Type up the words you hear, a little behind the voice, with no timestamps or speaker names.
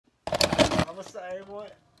What's up, everyone?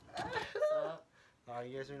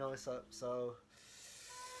 Alright, you guys know what's up. So,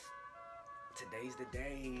 today's the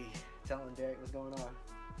day. Tell him, Derek, what's going on?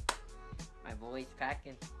 My boy's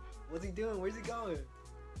packing. What's he doing? Where's he going?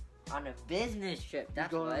 On a business trip.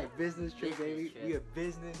 That's going what. on a business trip, baby. Trip. We a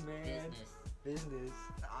business, man. Business.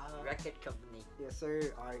 Record company. Yes,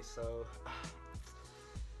 sir. Alright, so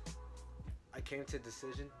I came to a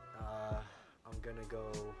decision. I'm gonna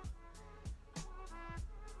go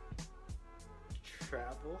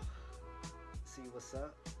travel, see what's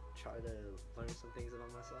up, try to learn some things about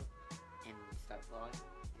myself, and start vlogging.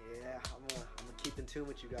 Yeah, I'm gonna keep in tune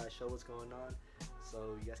with you guys, show what's going on,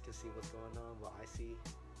 so you guys can see what's going on, what I see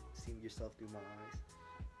yourself through my eyes,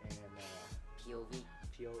 and POV.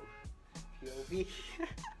 This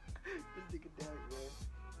nigga Derek, man.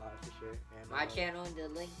 For sure. And my channel in the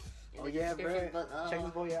link. In the yeah, bro. Below. Check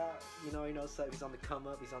this boy out. You know what's up. He's on the come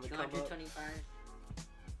up. He's on the come up. 225.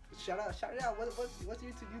 Shout it out. What's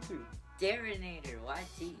YouTube? Darinator.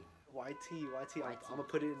 YT. I'm gonna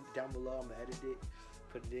put it down below. I'm gonna edit it.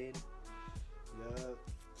 Put it in. Yup.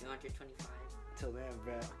 225. Till then,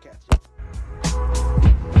 bro. I'll catch you.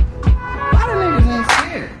 Why do niggas ain't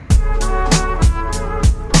scared?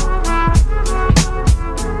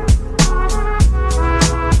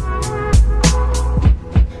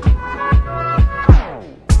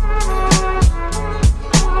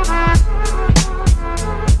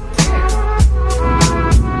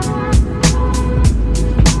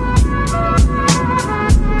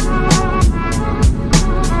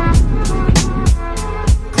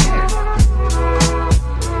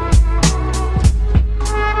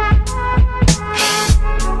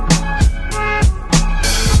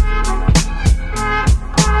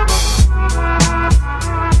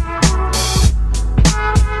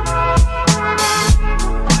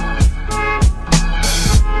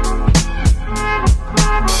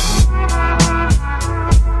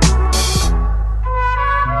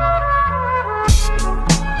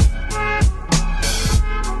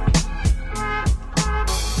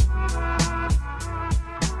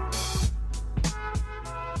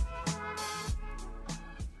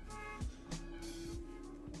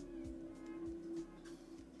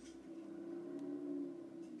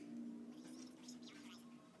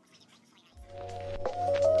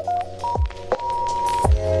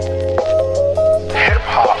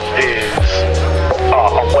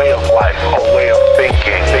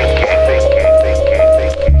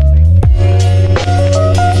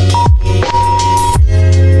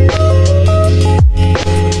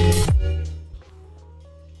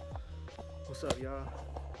 What's up, y'all?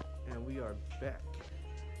 And we are back.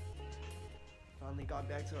 Finally got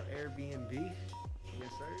back to our Airbnb.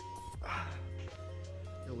 Yes, sir.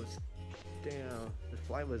 It was, damn, the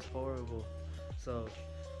flight was horrible. So,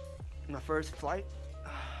 my first flight,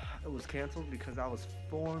 it was canceled because I was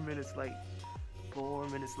 4 minutes late. 4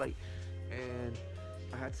 minutes late. And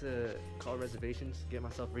I had to call reservations, get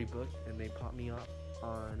myself rebooked, and they popped me up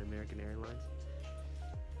on American Airlines.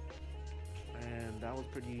 And that was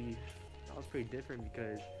pretty different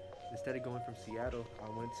because instead of going from Seattle, I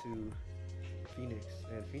went to Phoenix,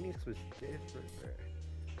 and Phoenix was different, bro.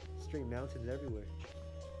 Straight mountains everywhere.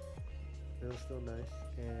 It was still nice,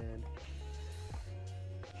 and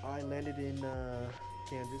I landed in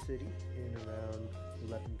Kansas City in around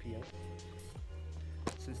 11 p.m.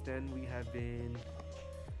 Since then, we have been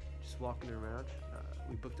just walking around.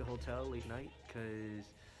 We booked a hotel late night because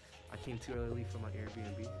I came too early for my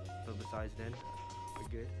Airbnb, but besides then, we're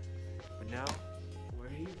good. But now, we're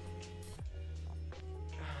here.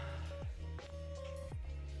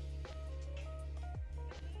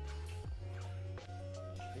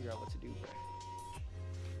 Figure out what to do,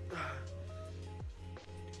 bro.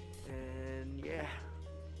 And yeah,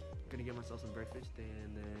 I'm gonna get myself some breakfast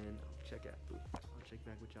and then I'll check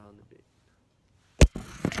back with y'all in a bit.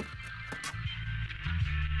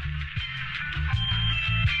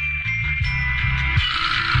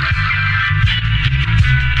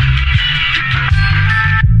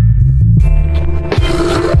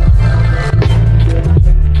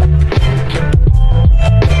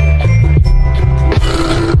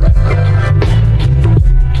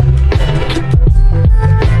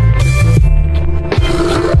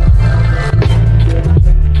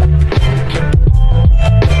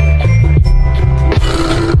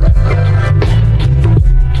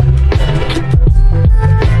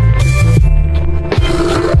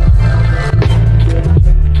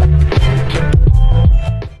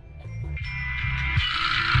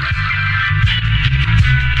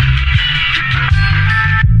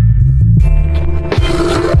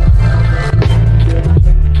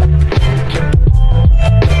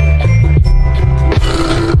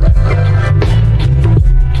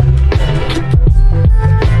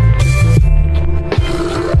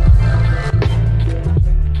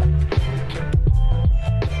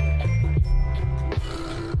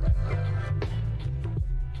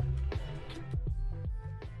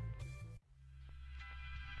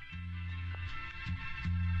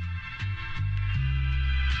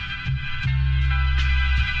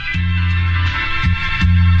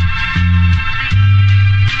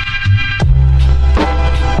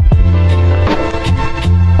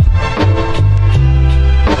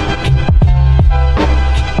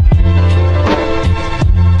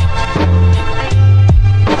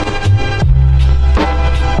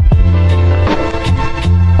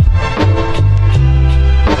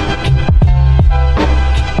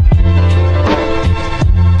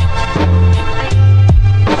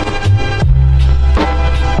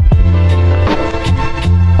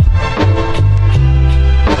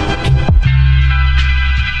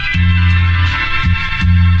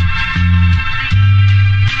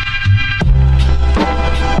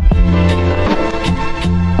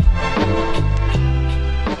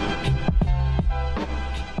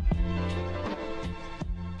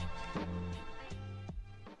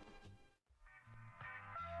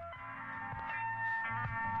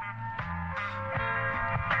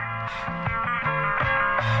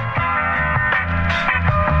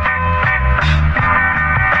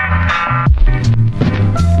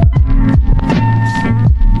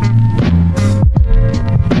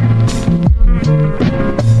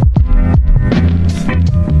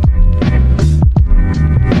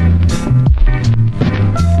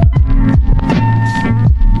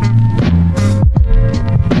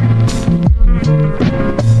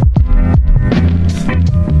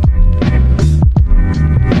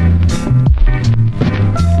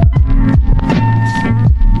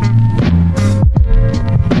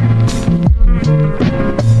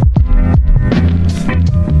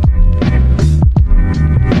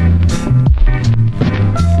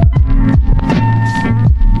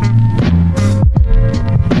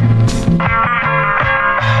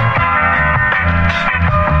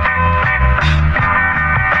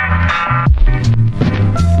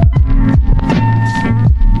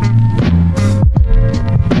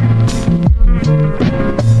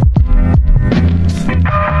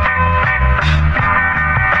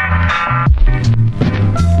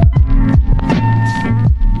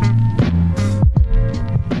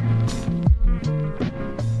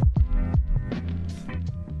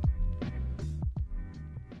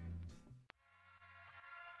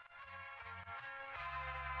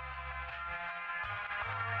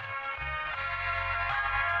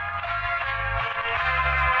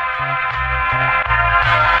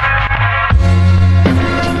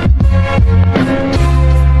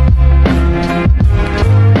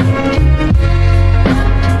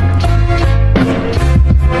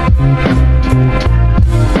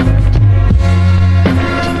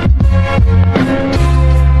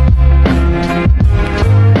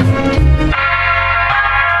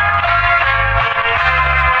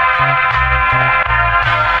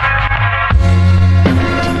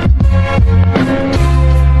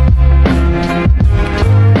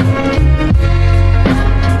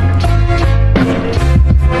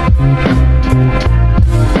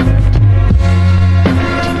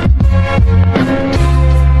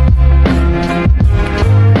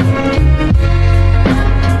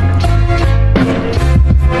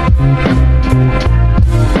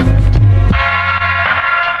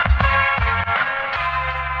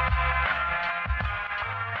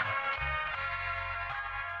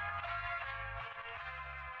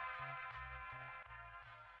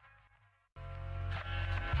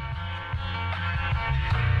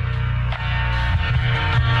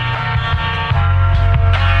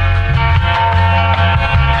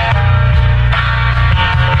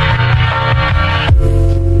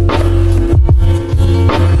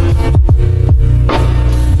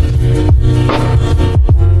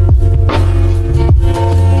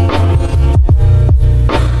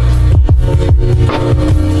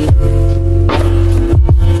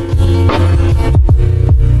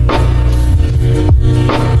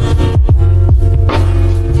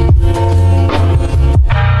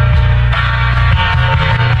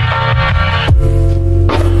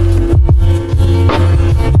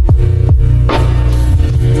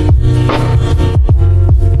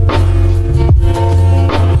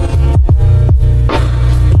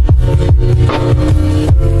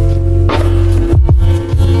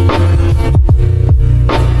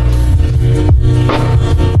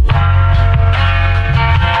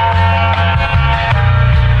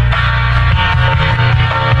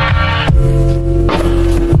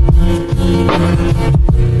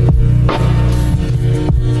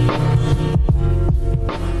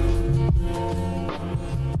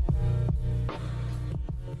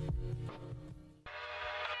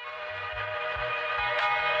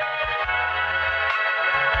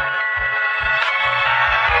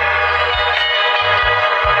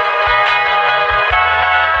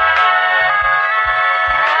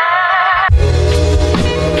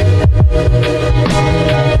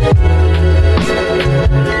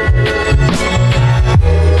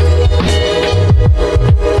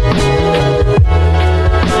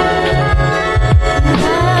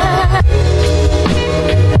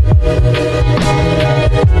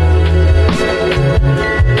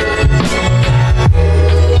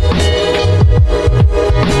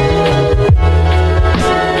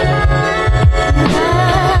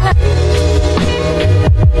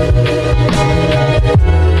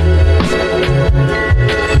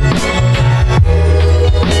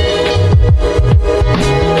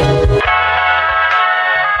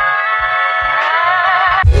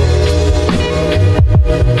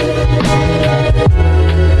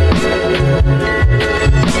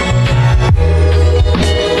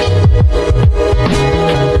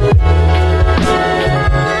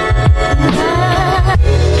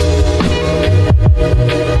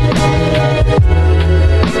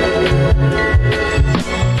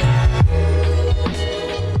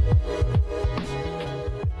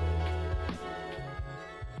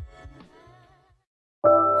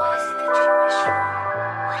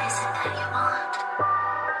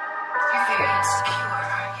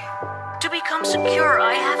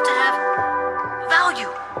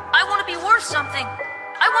 something.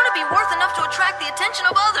 I want to be worth enough to attract the attention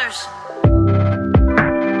of others.